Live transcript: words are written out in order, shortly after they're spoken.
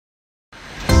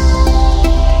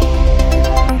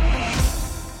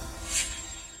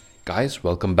Guys,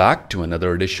 welcome back to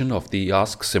another edition of the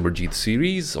Ask Simmerjeet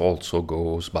series. Also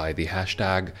goes by the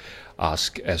hashtag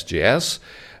AskSJS.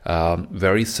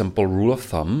 Very simple rule of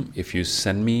thumb. If you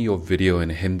send me your video in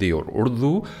Hindi or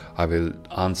Urdu, I will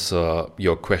answer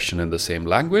your question in the same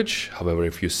language. However,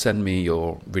 if you send me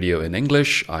your video in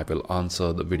English, I will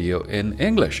answer the video in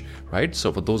English, right?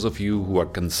 So for those of you who are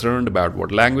concerned about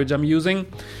what language I'm using,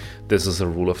 this is a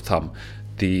rule of thumb.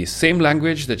 The same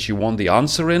language that you want the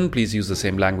answer in, please use the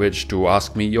same language to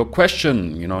ask me your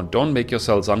question. Don't make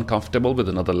yourselves uncomfortable with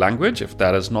another language if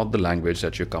that is not the language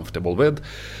that you're comfortable with.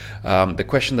 The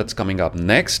question that's coming up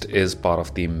next is part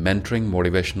of the Mentoring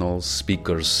Motivational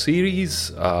Speakers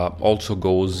series. Also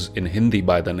goes in Hindi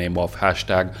by the name of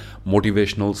hashtag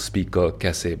Motivational Speaker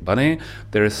Kaise Bane.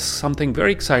 There is something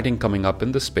very exciting coming up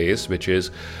in the space, which is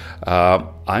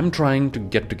I'm trying to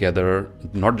get together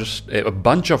not just a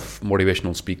bunch of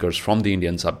motivational speakers from the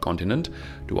Indian subcontinent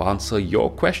to answer your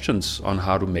questions on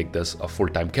how to make this a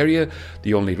full-time career.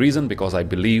 The only reason, because I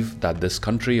believe that this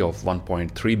country of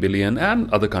 1.3 billion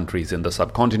and other countries in the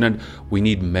subcontinent, we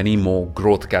need many more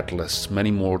growth catalysts,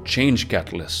 many more change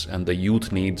catalysts, and the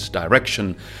youth needs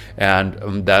direction.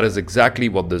 And that is exactly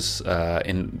what this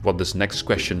next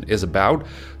question is about.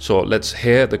 So let's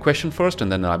hear the question first,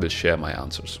 and then I will share my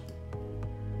answers.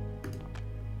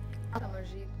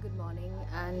 Good morning,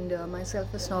 and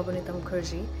myself is Nobunita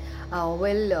Mukherjee.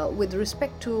 With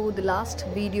respect to the last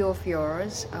video of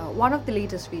yours, one of the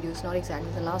latest videos, not exactly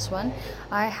the last one,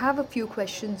 I have a few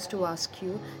questions to ask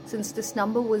you, since this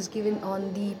number was given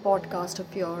on the podcast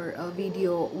of your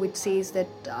video, which says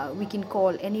that we can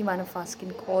call, any one of us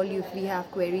can call you if we have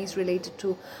queries related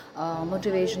to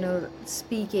motivational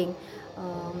speaking.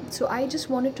 So I just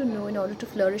wanted to know, in order to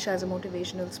flourish as a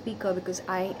motivational speaker, because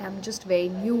I am just very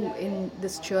new in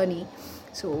this journey.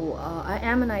 So I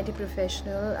am an IT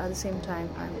professional. At the same time,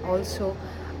 I'm also,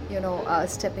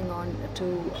 stepping on to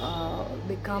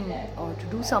become or to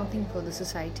do something for the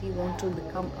society. Want to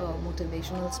become a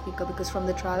motivational speaker, because from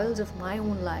the travels of my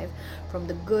own life, from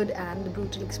the good and the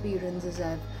brutal experiences,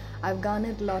 I've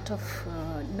garnered a lot of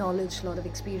knowledge, a lot of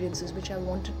experiences, which I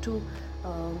wanted to,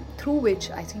 through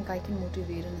which I think I can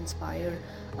motivate and inspire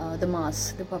the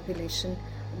mass, the population,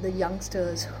 the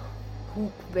youngsters who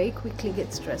very quickly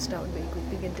get stressed out, very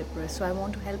quickly get depressed. So I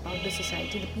want to help out the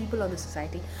society, the people of the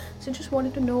society. So I just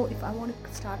wanted to know, if I want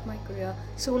to start my career,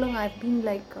 so long I've been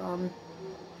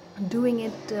doing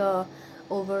it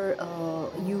over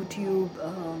YouTube,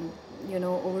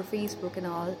 over Facebook and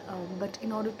all, but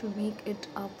in order to make it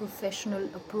a professional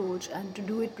approach and to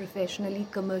do it professionally,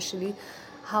 commercially,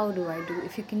 how do I do?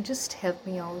 If you can just help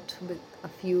me out with a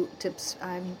few tips.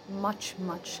 I'm much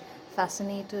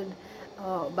fascinated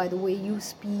by the way you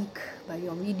speak, by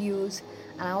your videos,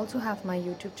 and I also have my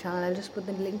YouTube channel. I'll just put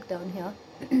the link down here.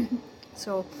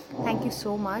 So thank you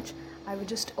so much. I will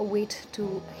just await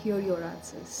to hear your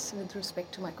answers with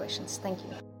respect to my questions. Thank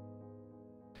you.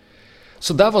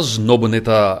 So that was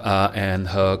Nobunita, and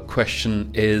her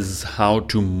question is how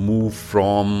to move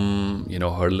from,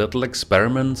 her little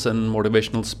experiments in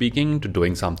motivational speaking to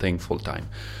doing something full-time.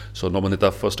 So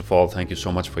Nobunita, first of all, thank you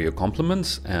so much for your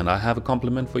compliments, and I have a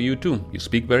compliment for you too. You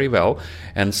speak very well,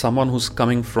 and someone who's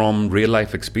coming from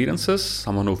real-life experiences,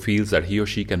 someone who feels that he or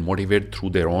she can motivate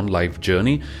through their own life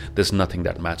journey, there's nothing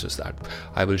that matches that.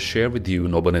 I will share with you,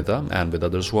 Nobunita, and with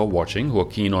others who are watching, who are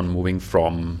keen on moving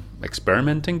from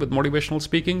experimenting with motivational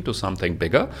speaking to something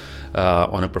bigger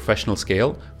on a professional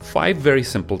scale, 5 very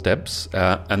simple tips,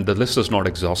 and the list is not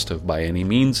exhaustive by any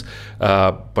means,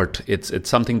 but it's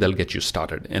something that'll get you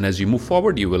started. And as you move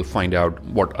forward, you will find out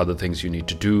what other things you need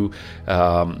to do.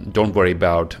 Don't worry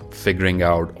about figuring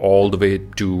out all the way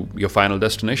to your final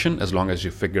destination, as long as you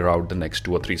figure out the next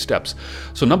 2 or 3 steps.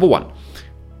 So number 1,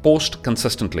 post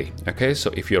consistently. Okay, so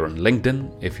if you're on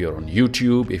LinkedIn, if you're on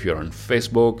YouTube, if you're on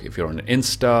Facebook, if you're on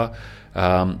Insta,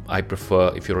 I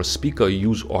prefer, if you're a speaker,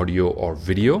 use audio or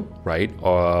video, right?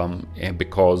 And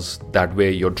because that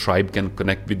way your tribe can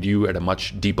connect with you at a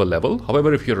much deeper level.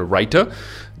 However, if you're a writer,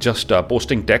 just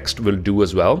posting text will do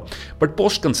as well. But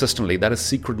post consistently, that is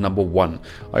secret number 1.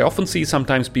 I often see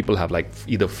sometimes people have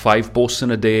either 5 posts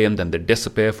in a day and then they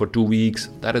disappear for 2 weeks.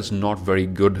 That is not very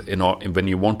good when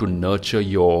you want to nurture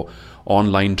your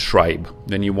online tribe.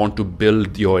 When you want to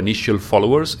build your initial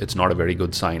followers, it's not a very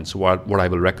good sign. So what I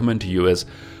will recommend to you is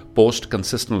post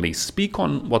consistently. Speak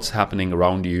on what's happening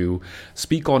around you.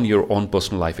 Speak on your own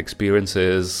personal life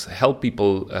experiences. Help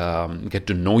people get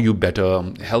to know you better.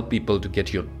 Help people to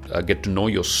get your get to know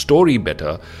your story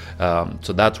better.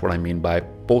 So that's what I mean by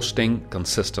posting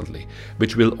consistently,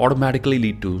 which will automatically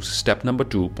lead to step number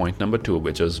 2, point number 2,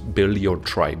 which is build your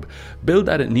tribe. Build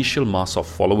that initial mass of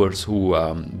followers who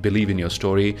believe in your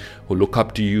story, who look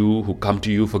up to you, who come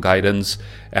to you for guidance,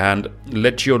 and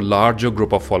let your larger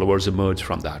group of followers emerge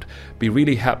from that. Be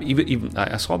really happy. Even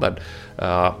I saw that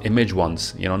image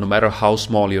once. No matter how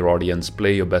small your audience,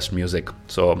 play your best music.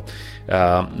 So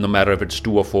no matter if it's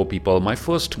 2 or 4 people, my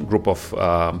first group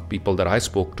of people that I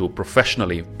spoke to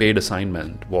professionally, paid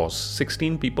assignment, was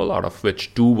 16 people, out of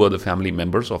which 2 were the family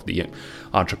members of the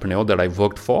entrepreneur that I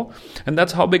worked for. And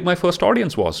that's how big my first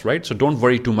audience was, right? So don't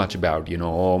worry too much about,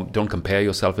 don't compare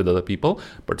yourself with other people,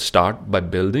 but start by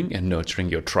building and nurturing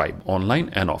your tribe, online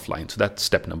and offline. So that's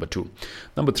step number 2.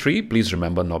 Number 3, please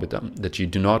remember, Nobita, that you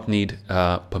do not need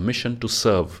permission to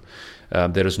serve.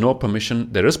 There is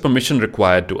permission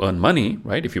required to earn money,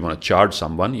 right? If you want to charge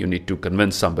someone, you need to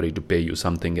convince somebody to pay you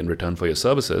something in return for your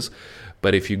services.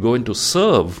 But if you go into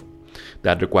serve,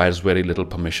 that requires very little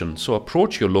permission. So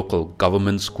approach your local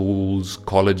government, schools,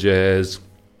 colleges,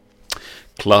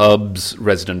 clubs,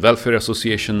 resident welfare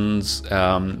associations.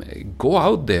 Go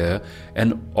out there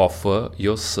and offer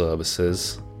your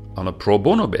services on a pro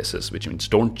bono basis, which means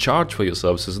don't charge for your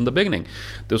services in the beginning.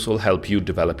 This will help you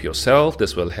develop yourself.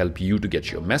 This will help you to get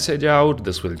your message out.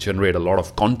 This will generate a lot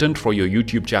of content for your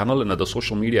YouTube channel and other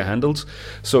social media handles.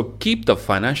 So keep the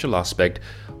financial aspect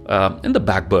in the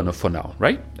back burner for now,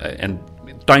 right? And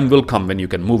time will come when you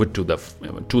can move it to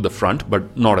the front,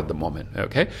 but not at the moment.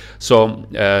 Okay. So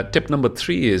tip number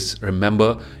 3 is,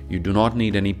 remember, you do not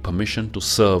need any permission to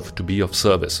serve, to be of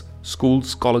service.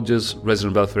 Schools, colleges,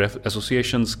 resident welfare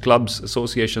associations, clubs,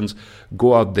 associations,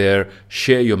 go out there,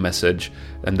 share your message,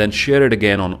 and then share it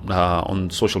again on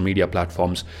social media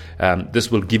platforms. This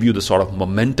will give you the sort of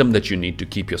momentum that you need to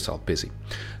keep yourself busy.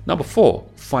 Number 4,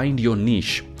 find your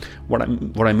niche. What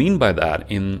I mean by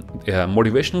that, in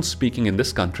motivational speaking in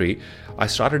this country, I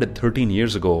started it 13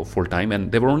 years ago full-time,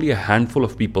 and there were only a handful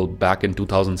of people back in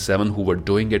 2007 who were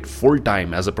doing it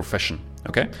full-time as a profession,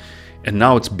 okay? And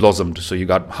now it's blossomed, so you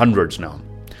got hundreds now.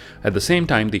 At the same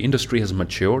time, the industry has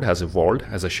matured, has evolved,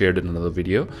 as I shared in another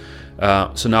video.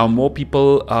 So now more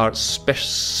people are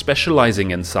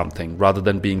specializing in something rather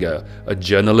than being a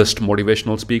journalist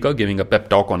motivational speaker giving a pep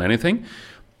talk on anything.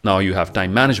 Now you have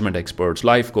time management experts,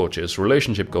 life coaches,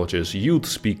 relationship coaches, youth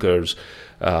speakers,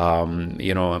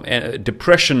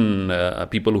 depression,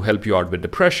 people who help you out with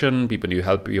depression, people who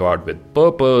help you out with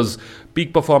purpose,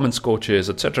 peak performance coaches,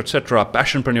 etc.,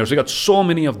 passionpreneurs. We got so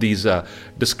many of these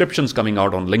descriptions coming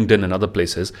out on LinkedIn and other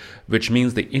places, which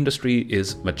means the industry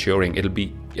is maturing. It'll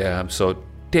be so.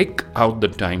 Take out the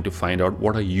time to find out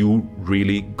what are you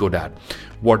really good at.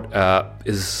 What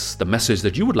is the message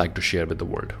that you would like to share with the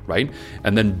world, right?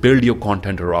 And then build your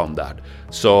content around that.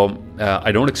 So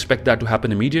I don't expect that to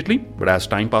happen immediately, but as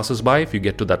time passes by, if you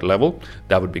get to that level,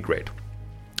 that would be great.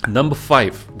 Number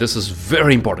 5, this is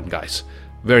very important, guys.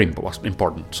 Very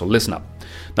important. So listen up.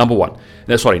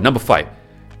 Number 5,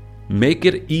 make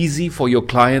it easy for your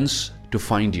clients to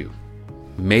find you.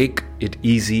 Make it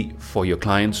easy for your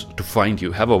clients to find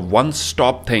you. Have a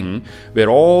one-stop thing where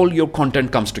all your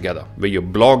content comes together, where your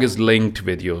blog is linked,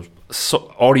 with your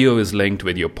audio is linked,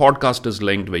 with your podcast is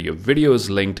linked, where your video is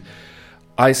linked.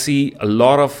 I see a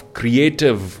lot of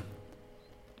creative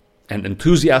and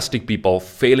enthusiastic people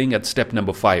failing at step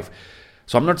number 5.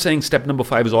 So I'm not saying step number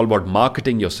 5 is all about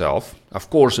marketing yourself. Of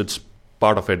course, it's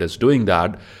part of it is doing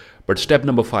that. But step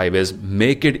number 5 is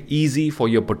make it easy for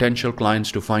your potential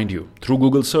clients to find you through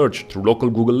Google search, through local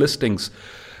Google listings,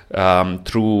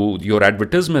 through your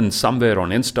advertisements somewhere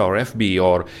on Insta or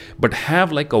FB, but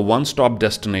have like a one-stop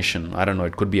destination. I don't know,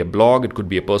 it could be a blog, it could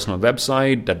be a personal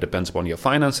website. That depends upon your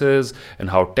finances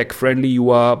and how tech-friendly you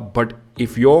are. But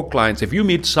if you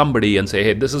meet somebody and say,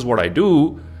 hey, this is what I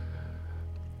do,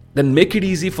 then make it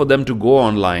easy for them to go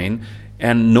online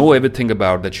and know everything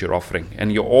about that you're offering.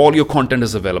 And all your content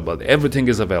is available. Everything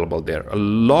is available there. A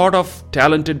lot of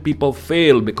talented people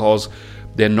fail because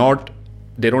they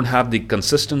don't have the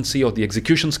consistency or the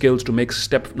execution skills to make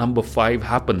step number 5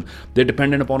 happen. They're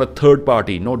dependent upon a third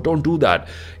party. No, don't do that.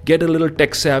 Get a little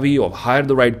tech savvy or hire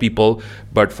the right people.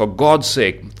 But for God's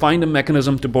sake, find a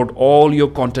mechanism to put all your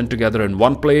content together in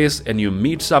one place, and you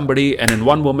meet somebody, and in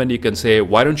one moment you can say,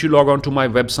 why don't you log on to my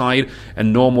website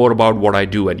and know more about what I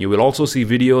do? And you will also see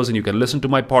videos, and you can listen to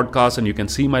my podcast, and you can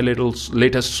see my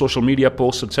latest social media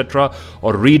posts, etc.,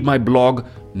 or read my blog.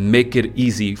 Make it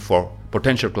easy for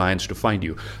potential clients to find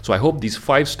you. So I hope these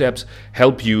 5 steps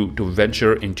help you to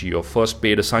venture into your first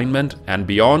paid assignment and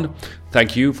beyond.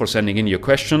 Thank you for sending in your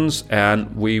questions,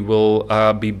 and we will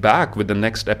be back with the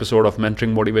next episode of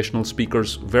Mentoring Motivational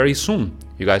Speakers very soon.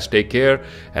 You guys take care,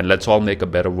 and let's all make a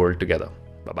better world together.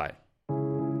 Bye-bye.